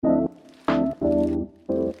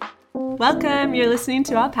Welcome! You're listening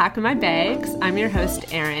to I'll Pack My Bags. I'm your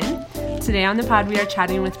host, Erin. Today on the pod, we are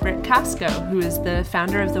chatting with Britt Casco, who is the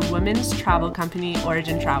founder of the women's travel company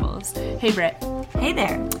Origin Travels. Hey, Britt. Hey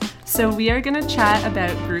there. So we are going to chat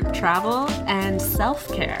about group travel and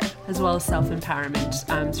self-care, as well as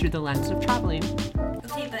self-empowerment through the lens of traveling.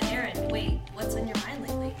 Okay, but Erin, wait, what's on your mind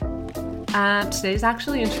lately? Today's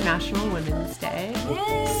actually International Women's Day.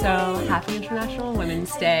 Yay! So happy International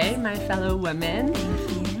Women's Day, my fellow women.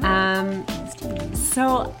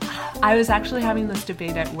 So I was actually having this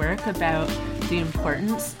debate at work about the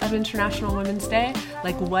importance of International Women's Day.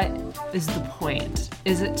 Like, what is the point?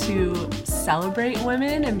 Is it to celebrate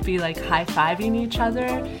women and be like high-fiving each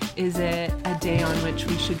other? Is it a day on which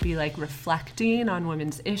we should be like reflecting on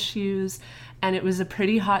women's issues? And it was a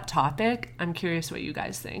pretty hot topic. I'm curious what you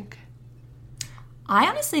guys think. I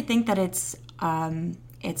honestly think that it's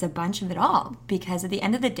a bunch of it all, because at the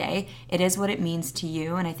end of the day, it is what it means to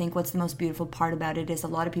you. And I think what's the most beautiful part about it is a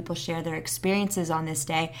lot of people share their experiences on this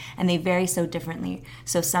day, and they vary so differently.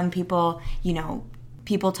 So some people,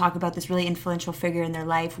 people talk about this really influential figure in their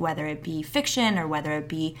life, whether it be fiction or whether it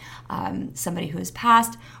be somebody who has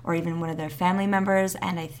passed or even one of their family members.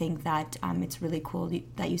 And I think that it's really cool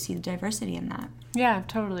that you see the diversity in that. Yeah,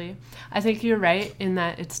 totally. I think you're right in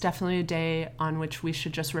that it's definitely a day on which we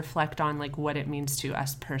should just reflect on like what it means to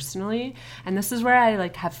us personally. And this is where I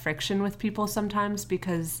like have friction with people sometimes,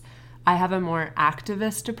 because I have a more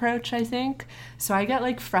activist approach, I think. So I get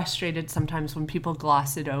like frustrated sometimes when people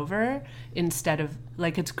gloss it over instead of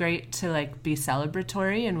like, it's great to like be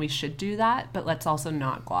celebratory and we should do that, but let's also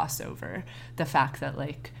not gloss over the fact that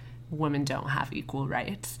like women don't have equal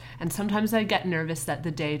rights. And sometimes I get nervous that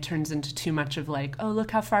the day turns into too much of like, oh,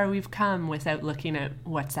 look how far we've come without looking at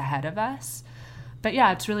what's ahead of us. But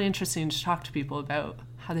yeah, it's really interesting to talk to people about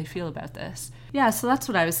how they feel about this. Yeah, so that's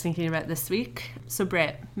what I was thinking about this week. So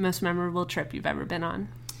Britt, most memorable trip you've ever been on?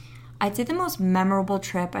 I'd say the most memorable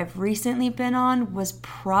trip I've recently been on was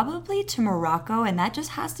probably to Morocco, and that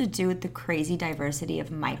just has to do with the crazy diversity of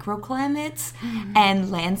microclimates and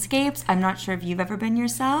landscapes. I'm not sure if you've ever been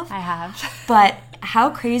yourself. I have. But how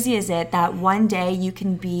crazy is it that one day you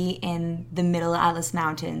can be in the middle Atlas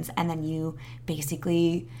Mountains and then you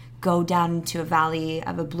basically go down into a valley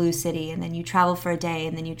of a blue city, and then you travel for a day,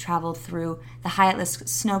 and then you travel through the high Atlas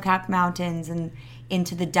snow-capped mountains and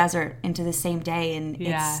into the desert into the same day, and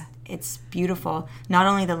it's beautiful. Not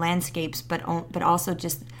only the landscapes, but also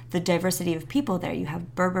just the diversity of people there. You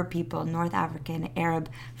have Berber people, North African, Arab,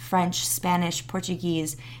 French, Spanish,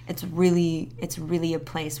 Portuguese. It's really a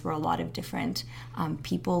place where a lot of different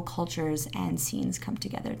people, cultures, and scenes come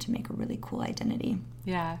together to make a really cool identity.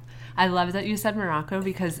 Yeah. I love that you said Morocco,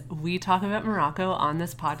 because we talk about Morocco on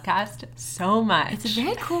this podcast so much. It's a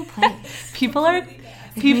very cool place. People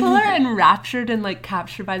are enraptured and like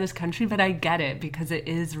captured by this country, but I get it because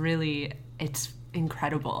it's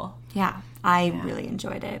incredible. Yeah, I really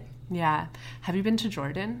enjoyed it. Yeah. Have you been to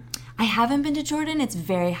Jordan? I haven't been to Jordan. It's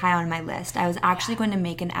very high on my list. I was actually going to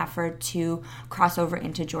make an effort to cross over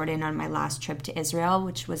into Jordan on my last trip to Israel,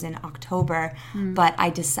 which was in October. But I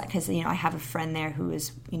decided, because I have a friend there who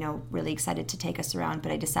is really excited to take us around.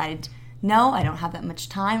 But I decided, no, I don't have that much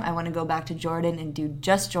time. I want to go back to Jordan and do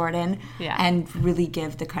just Jordan and really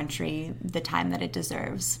give the country the time that it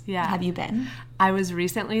deserves. Yeah. Have you been? I was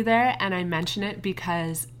recently there, and I mention it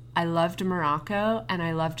because I loved Morocco and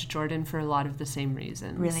I loved Jordan for a lot of the same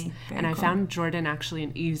reasons. Really? And I found Jordan actually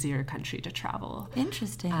an easier country to travel.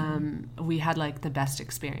 Interesting. We had like the best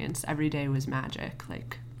experience. Every day was magic.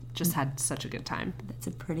 Like, just had such a good time. That's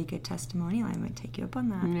a pretty good testimonial. I might take you up on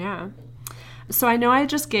that. Yeah. So I know I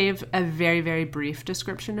just gave a very, very brief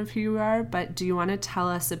description of who you are, but do you want to tell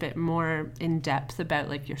us a bit more in depth about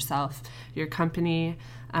like yourself, your company,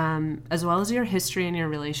 as well as your history and your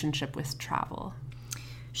relationship with travel?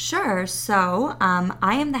 Sure. So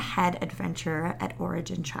I am the head adventurer at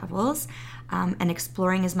Origin Travels, and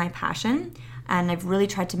exploring is my passion, and I've really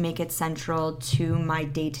tried to make it central to my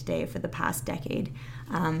day-to-day for the past decade.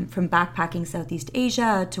 From backpacking Southeast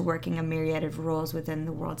Asia to working a myriad of roles within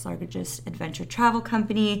the world's largest adventure travel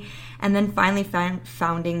company, and then finally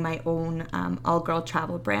founding my own all-girl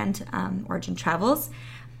travel brand, Origin Travels.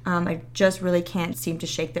 I just really can't seem to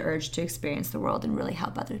shake the urge to experience the world and really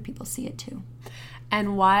help other people see it too.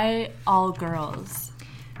 And why all girls?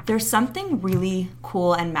 There's something really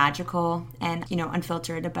cool and magical and,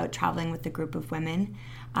 unfiltered about traveling with a group of women.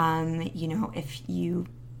 If you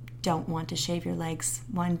don't want to shave your legs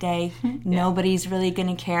one day. Nobody's really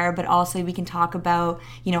going to care, but also we can talk about,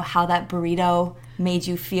 how that burrito made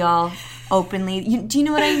you feel openly. Do you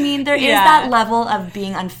know what I mean? There is that level of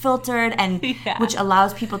being unfiltered, and which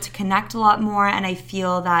allows people to connect a lot more. And I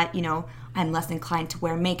feel that, I'm less inclined to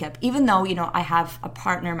wear makeup. Even though, I have a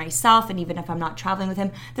partner myself, and even if I'm not traveling with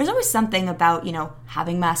him, there's always something about,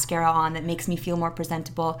 having mascara on that makes me feel more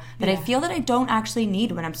presentable that I feel that I don't actually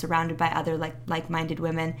need when I'm surrounded by other like-minded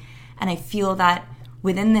women. And I feel that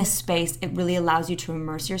within this space, it really allows you to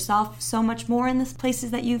immerse yourself so much more in the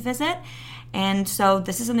places that you visit. And so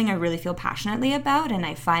this is something I really feel passionately about, and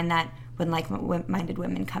I find that when like-minded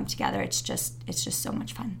women come together, it's just so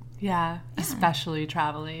much fun. Yeah, especially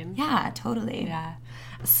traveling. Yeah, totally. Yeah.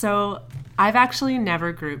 So I've actually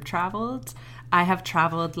never group traveled. I have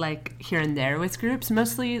traveled like here and there with groups,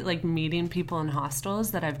 mostly like meeting people in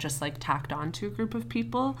hostels that I've just like tacked on to a group of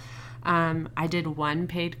people. I did one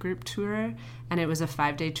paid group tour, and it was a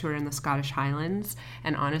 5-day tour in the Scottish Highlands.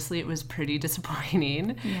 And honestly, it was pretty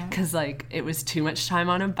disappointing because like it was too much time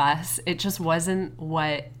on a bus. It just wasn't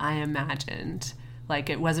what I imagined. Like,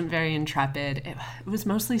 it wasn't very intrepid. It was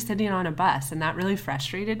mostly sitting on a bus, and that really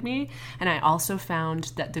frustrated me. And I also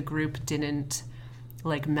found that the group didn't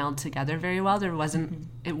like meld together very well. There wasn't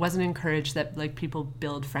it wasn't encouraged that like people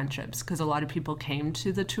build friendships, because a lot of people came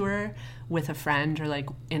to the tour with a friend or like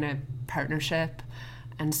in a partnership,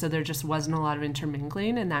 and so there just wasn't a lot of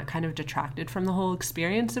intermingling, and that kind of detracted from the whole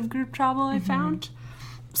experience of group travel, I found.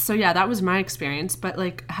 So yeah, that was my experience. But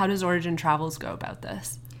like, how does Origin Travels go about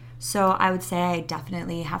this? So I would say I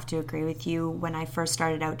definitely have to agree with you. When I first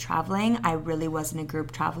started out traveling, I really wasn't a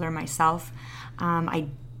group traveler myself. I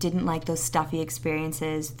didn't like those stuffy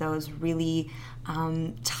experiences, those really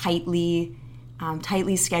tightly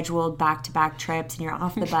scheduled back-to-back trips, and you're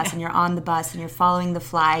off the bus and you're on the bus and you're following the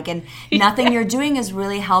flag, and nothing you're doing is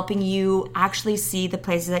really helping you actually see the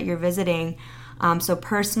places that you're visiting. So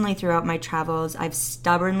personally, throughout my travels, I've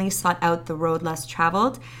stubbornly sought out the road less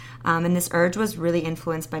traveled. And this urge was really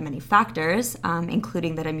influenced by many factors,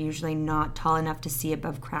 including that I'm usually not tall enough to see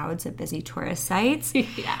above crowds at busy tourist sites.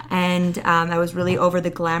 And I was really over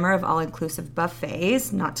the glamour of all-inclusive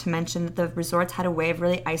buffets, not to mention that the resorts had a way of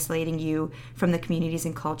really isolating you from the communities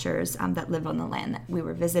and cultures that live on the land that we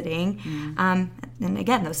were visiting. And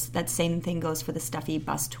again, that same thing goes for the stuffy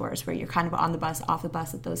bus tours, where you're kind of on the bus, off the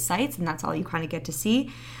bus at those sites, and that's all you kind of get to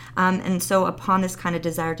see. And so upon this kind of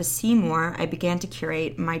desire to see more, I began to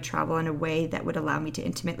curate my travel in a way that would allow me to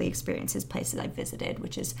intimately experience these places I visited,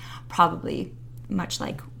 which is probably much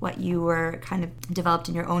like what you were kind of developed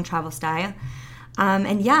in your own travel style.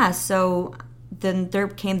 So then there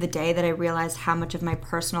came the day that I realized how much of my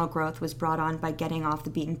personal growth was brought on by getting off the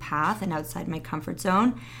beaten path and outside my comfort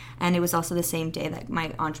zone. And it was also the same day that my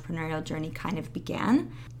entrepreneurial journey kind of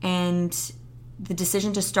began. And the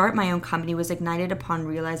decision to start my own company was ignited upon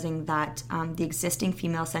realizing that the existing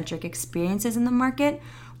female-centric experiences in the market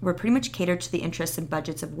were pretty much catered to the interests and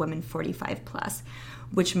budgets of women 45 plus,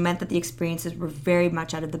 which meant that the experiences were very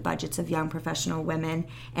much out of the budgets of young professional women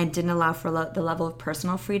and didn't allow for the level of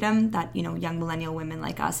personal freedom that, young millennial women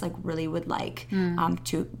like us really would like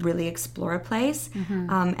to really explore a place.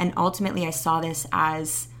 And ultimately I saw this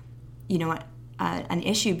as, an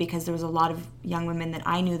issue, because there was a lot of young women that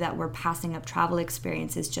I knew that were passing up travel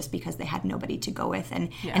experiences just because they had nobody to go with, and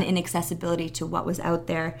inaccessibility to what was out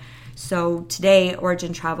there. So today,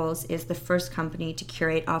 Origin Travels is the first company to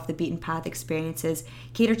curate off the beaten path experiences,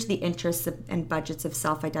 cater to the interests and budgets of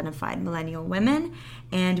self-identified millennial women,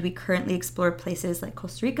 and we currently explore places like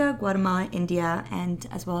Costa Rica, Guatemala, India, and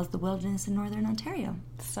as well as the wilderness in Northern Ontario.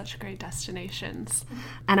 Such great destinations.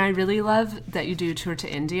 And I really love that you do a tour to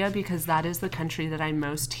India, because that is the country that I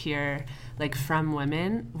most hear from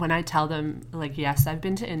women when I tell them yes, I've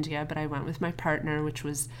been to India, but I went with my partner, which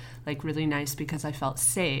was really nice because I felt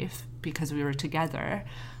safe because we were together.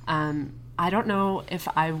 I don't know if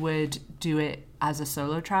I would do it as a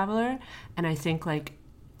solo traveler, and I think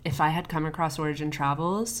if I had come across Origin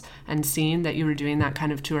Travels and seen that you were doing that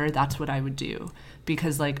kind of tour, that's what I would do,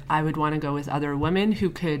 because I would want to go with other women who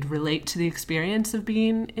could relate to the experience of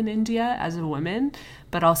being in India as a woman,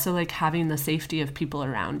 but also having the safety of people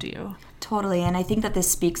around you. Totally, and I think that this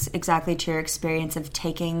speaks exactly to your experience of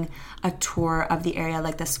taking a tour of the area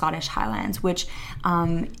like the Scottish Highlands, which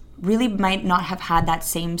really might not have had that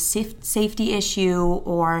same safety issue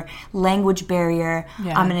or language barrier.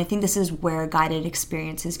 And I think this is where guided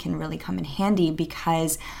experiences can really come in handy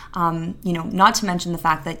because, not to mention the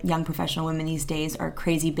fact that young professional women these days are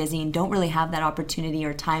crazy busy and don't really have that opportunity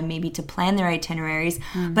or time maybe to plan their itineraries.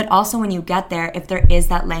 But also when you get there, if there is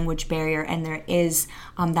that language barrier and there is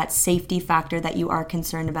that safety factor that you are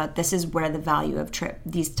concerned about, this is where the value of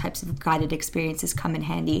these types of guided experiences come in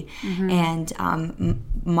handy. And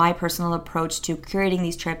my personal approach to curating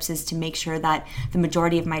these trips is to make sure that the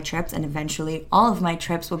majority of my trips and eventually all of my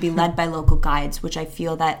trips will be led by local guides, which I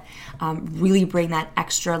feel that really bring that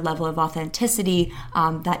extra level of authenticity,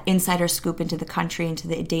 that insider scoop into the country, into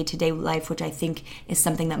the day-to-day life, which I think is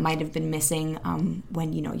something that might have been missing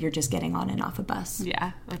when you're just getting on and off a bus.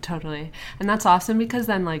 Yeah, totally. And that's awesome because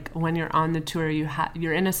then like when you're on the tour,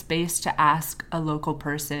 you're in a space to ask a local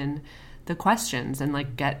person the questions and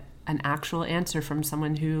like get an actual answer from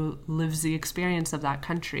someone who lives the experience of that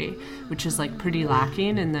country, which is like pretty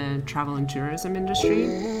lacking in the travel and tourism industry.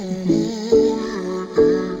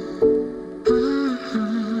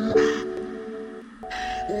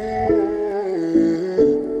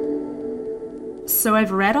 So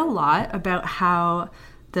I've read a lot about how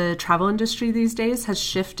the travel industry these days has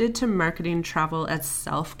shifted to marketing travel as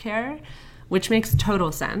self-care, which makes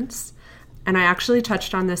total sense. And I actually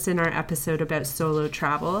touched on this in our episode about solo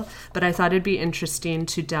travel, but I thought it'd be interesting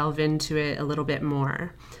to delve into it a little bit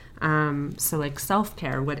more. So like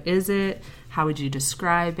self-care, what is it? How would you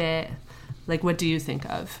describe it? Like, what do you think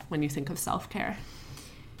of when you think of self-care?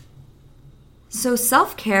 So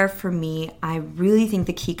self-care for me, I really think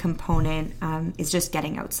the key component is just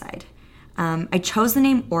getting outside. I chose the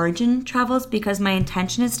name Origin Travels because my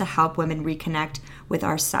intention is to help women reconnect with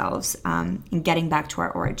ourselves and getting back to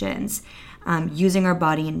our origins, using our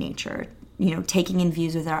body and nature, taking in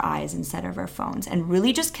views with our eyes instead of our phones, and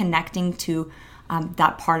really just connecting to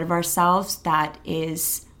that part of ourselves that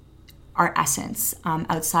is our essence,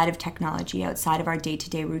 outside of technology, outside of our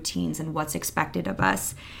day-to-day routines and what's expected of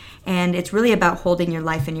us. And it's really about holding your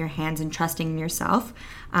life in your hands and trusting in yourself.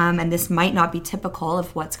 And this might not be typical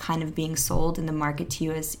of what's kind of being sold in the market to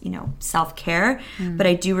you as, self-care. But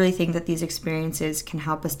I do really think that these experiences can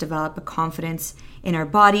help us develop a confidence in our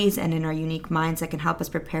bodies and in our unique minds that can help us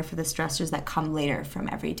prepare for the stressors that come later from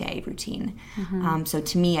everyday routine. So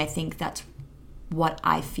to me, I think that's what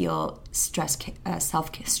I feel stress care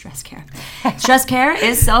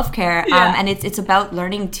is self-care. And it's about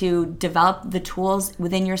learning to develop the tools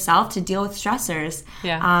within yourself to deal with stressors.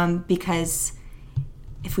 Because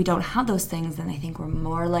if we don't have those things, then I think we're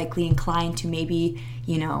more likely inclined to maybe,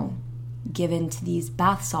 give in to these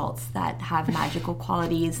bath salts that have magical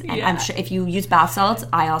qualities. And I'm sure if you use bath salts,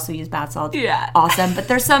 I also use bath salts. Awesome. But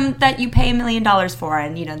there's some that you pay $1 million for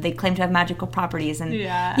and, they claim to have magical properties. And,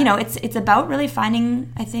 it's about really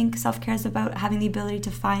finding, I think self-care is about having the ability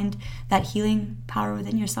to find that healing power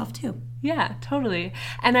within yourself too. Yeah, totally.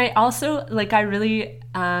 And I also, I really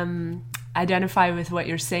identify with what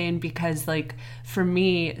you're saying because, for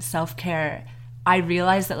me, self-care, I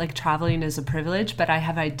realize that traveling is a privilege, but I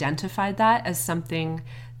have identified that as something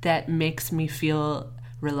that makes me feel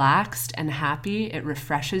relaxed and happy. It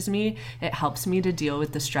refreshes me. It helps me to deal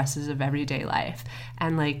with the stresses of everyday life.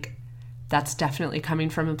 And that's definitely coming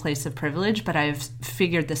from a place of privilege, but I've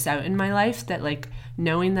figured this out in my life that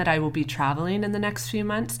knowing that I will be traveling in the next few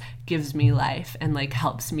months gives me life and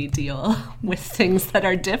helps me deal with things that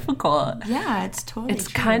are difficult. Yeah, it's totally It's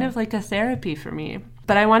true. Kind of like a therapy for me.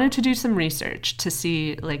 But I wanted to do some research to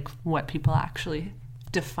see what people actually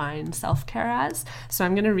define self-care as. So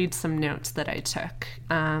I'm going to read some notes that I took.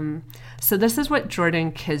 So this is what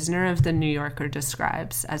Jordan Kisner of The New Yorker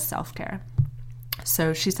describes as self-care.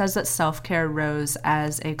 So she says that self-care rose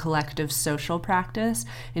as a collective social practice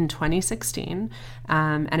in 2016,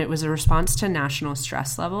 and it was a response to national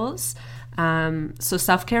stress levels. So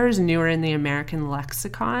self-care is newer in the American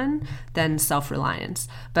lexicon than self-reliance,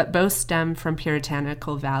 but both stem from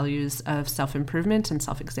puritanical values of self-improvement and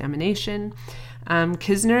self-examination.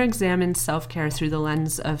 Kisner examines self-care through the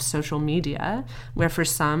lens of social media, where for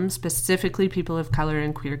some, specifically people of color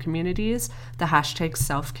and queer communities, the hashtag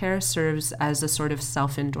self-care serves as a sort of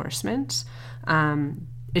self-endorsement.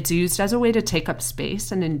 It's used as a way to take up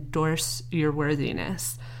space and endorse your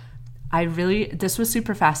worthiness. This was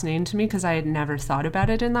super fascinating to me because I had never thought about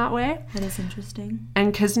it in that way. That is interesting.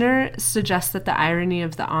 And Kisner suggests that the irony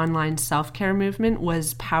of the online self-care movement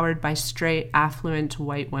was powered by straight, affluent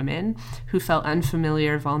white women who felt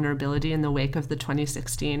unfamiliar vulnerability in the wake of the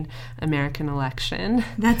 2016 American election.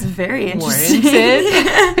 That's very interesting.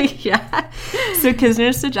 Yeah. So Kisner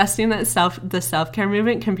is suggesting that the self-care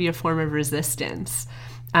movement can be a form of resistance.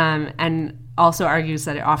 And also argues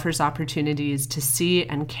that it offers opportunities to see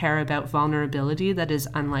and care about vulnerability that is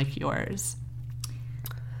unlike yours.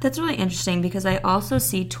 That's really interesting because I also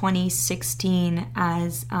see 2016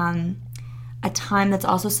 as a time that's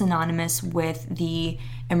also synonymous with the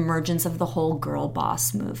emergence of the whole girl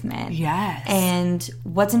boss movement. Yes. And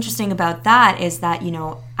what's interesting about that is that,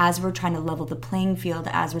 as we're trying to level the playing field,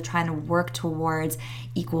 as we're trying to work towards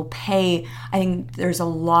equal pay, I think there's a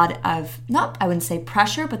lot of, I wouldn't say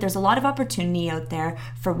pressure, but there's a lot of opportunity out there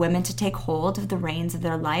for women to take hold of the reins of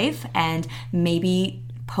their life and maybe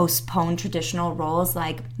postpone traditional roles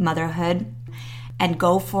like motherhood and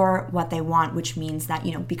go for what they want, which means that,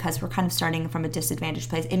 because we're kind of starting from a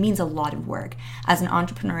disadvantaged place, it means a lot of work. As an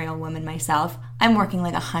entrepreneurial woman myself, I'm working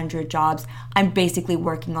like 100 jobs. I'm basically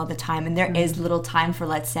working all the time, and there is little time for,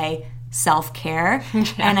 let's say, self-care. Yeah.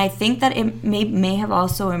 And I think that it may have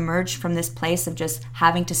also emerged from this place of just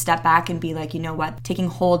having to step back and be like, you know what, taking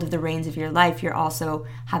hold of the reins of your life, you're also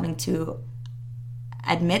having to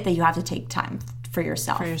admit that you have to take time for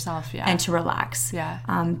yourself, yeah, and to relax, yeah,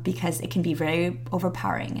 because it can be very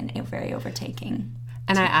overpowering and very overtaking.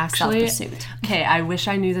 And I actually, self-pursuit. Okay, I wish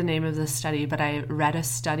I knew the name of this study, but I read a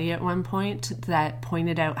study at one point that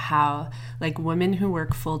pointed out how, like, women who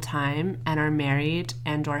work full time and are married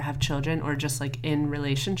and or have children or just like in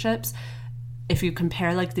relationships, if you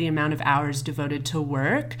compare like the amount of hours devoted to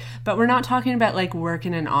work, but we're not talking about like work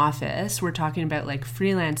in an office, we're talking about like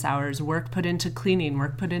freelance hours, work put into cleaning,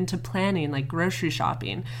 work put into planning, like grocery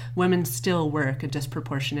shopping, women still work a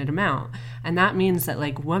disproportionate amount. And that means that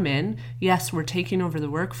like women, yes, we're taking over the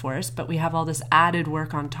workforce, but we have all this added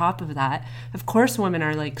work on top of that. Of course, women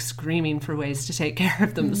are like screaming for ways to take care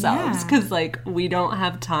of themselves because like we don't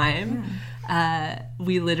have time.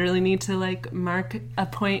 We literally need to like mark a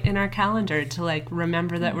point in our calendar to like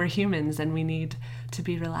remember that we're humans and we need to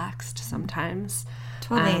be relaxed sometimes.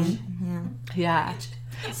 Totally. Yeah.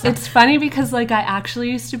 It's funny because like I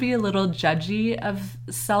actually used to be a little judgy of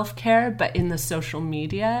self-care, but in the social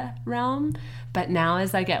media realm. But now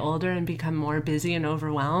as I get older and become more busy and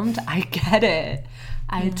overwhelmed, I get it.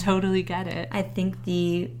 I totally get it. I think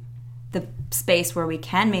the space where we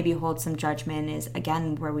can maybe hold some judgment is,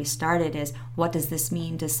 again, where we started, is what does this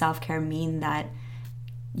mean? Does self-care mean that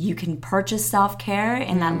you can purchase self-care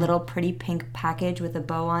in that little pretty pink package with a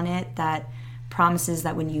bow on it that promises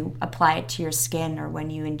that when you apply it to your skin or when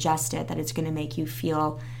you ingest it, that it's going to make you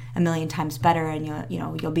feel a million times better and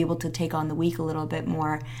you'll be able to take on the week a little bit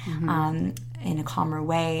more in a calmer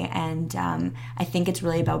way. And I think it's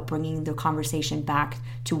really about bringing the conversation back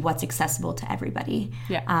to what's accessible to everybody,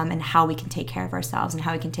 and how we can take care of ourselves and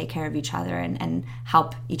how we can take care of each other and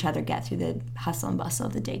help each other get through the hustle and bustle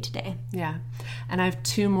of the day-to-day. Yeah. And I have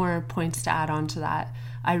 2 more points to add on to that.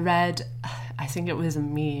 I read, I think it was a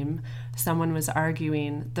meme, someone was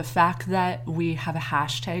arguing the fact that we have a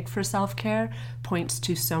hashtag for self-care points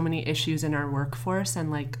to so many issues in our workforce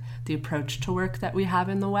and like the approach to work that we have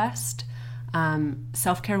in the West.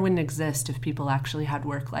 Self-care wouldn't exist if people actually had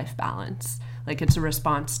work-life balance. Like it's a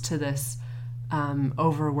response to this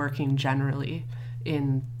overworking generally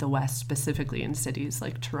in the West, specifically in cities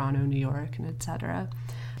like Toronto, New York, and etc.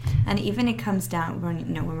 And even it comes down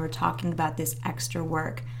when we're talking about this extra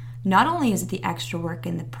work, not only is it the extra work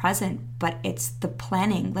in the present, but it's the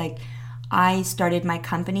planning. Like I started my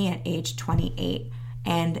company at age 28,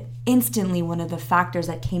 and instantly one of the factors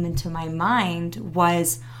that came into my mind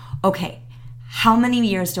was, okay, how many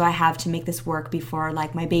years do I have to make this work before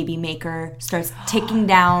like my baby maker starts ticking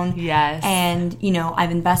down? Yes. And,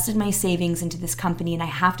 I've invested my savings into this company and I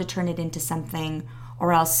have to turn it into something,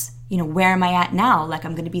 or else, where am I at now? Like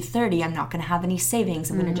I'm going to be 30. I'm not going to have any savings.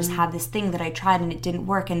 I'm going to just have this thing that I tried and it didn't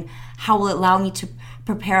work. And how will it allow me to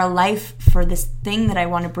prepare a life for this thing that I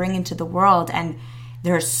want to bring into the world? And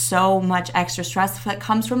there's so much extra stress that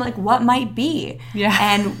comes from like what might be. Yeah.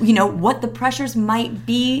 And, what the pressures might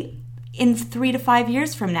be in 3 to 5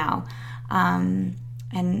 years from now.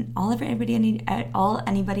 And all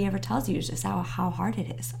anybody ever tells you is just how hard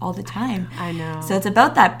it is all the time. I know. So it's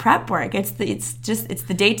about that prep work. It's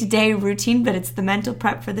the day-to-day routine, but it's the mental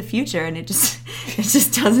prep for the future, and it just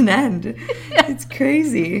doesn't end. Yeah. It's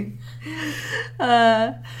crazy.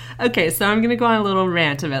 Okay, so I'm gonna go on a little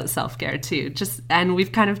rant about self-care too. And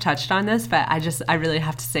we've kind of touched on this, but I really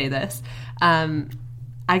have to say this.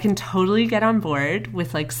 I can totally get on board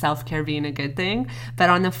with like self-care being a good thing, but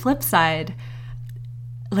on the flip side,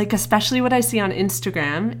 like especially what I see on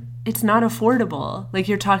Instagram, it's not affordable. Like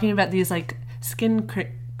you're talking about these like skin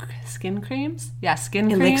creams? Yeah, skin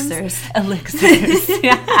creams. Elixirs.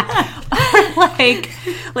 Yeah. Or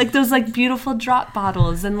like those like beautiful drop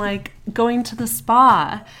bottles and like going to the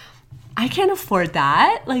spa. I can't afford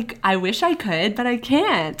that. Like, I wish I could, but I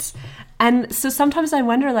can't. And so sometimes I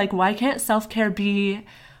wonder, like, why can't self-care be,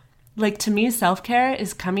 like, to me, self-care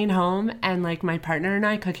is coming home and, like, my partner and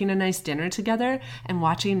I cooking a nice dinner together and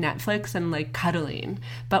watching Netflix and, like, cuddling.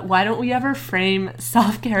 But why don't we ever frame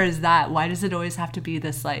self-care as that? Why does it always have to be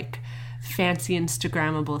this, like, fancy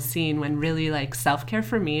Instagrammable scene when really, like, self-care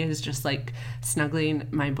for me is just, like, snuggling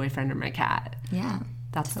my boyfriend or my cat? Yeah.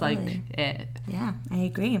 That's totally. like it. Yeah, I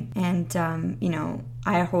agree. And, you know,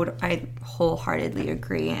 I wholeheartedly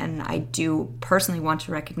agree. And I do personally want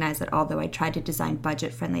to recognize that although I try to design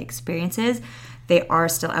budget-friendly experiences, they are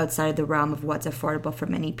still outside the realm of what's affordable for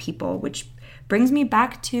many people, which brings me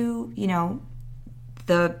back to, you know,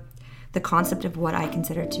 the concept of what I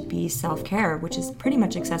consider to be self-care, which is pretty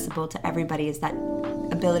much accessible to everybody, is that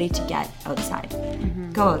ability to get outside.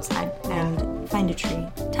 Mm-hmm. Go outside and find a tree,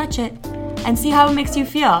 touch it, and see how it makes you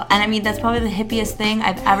feel. And I mean, that's probably the hippiest thing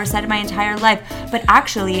I've ever said in my entire life. But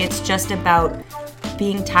actually, it's just about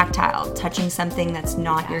being tactile, touching something that's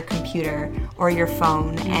not your computer or your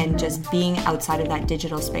phone, and just being outside of that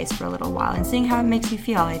digital space for a little while and seeing how it makes you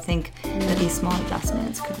feel. I think that these small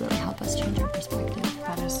adjustments could really help us change our perspective.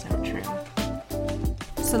 That is so true.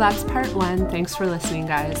 So that's part 1. Thanks for listening,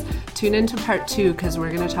 guys. Tune into part 2 because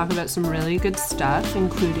we're going to talk about some really good stuff,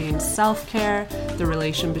 including self-care, the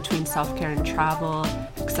relation between self-care and travel,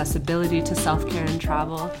 accessibility to self-care and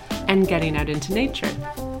travel, and getting out into nature.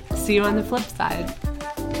 See you on the flip side.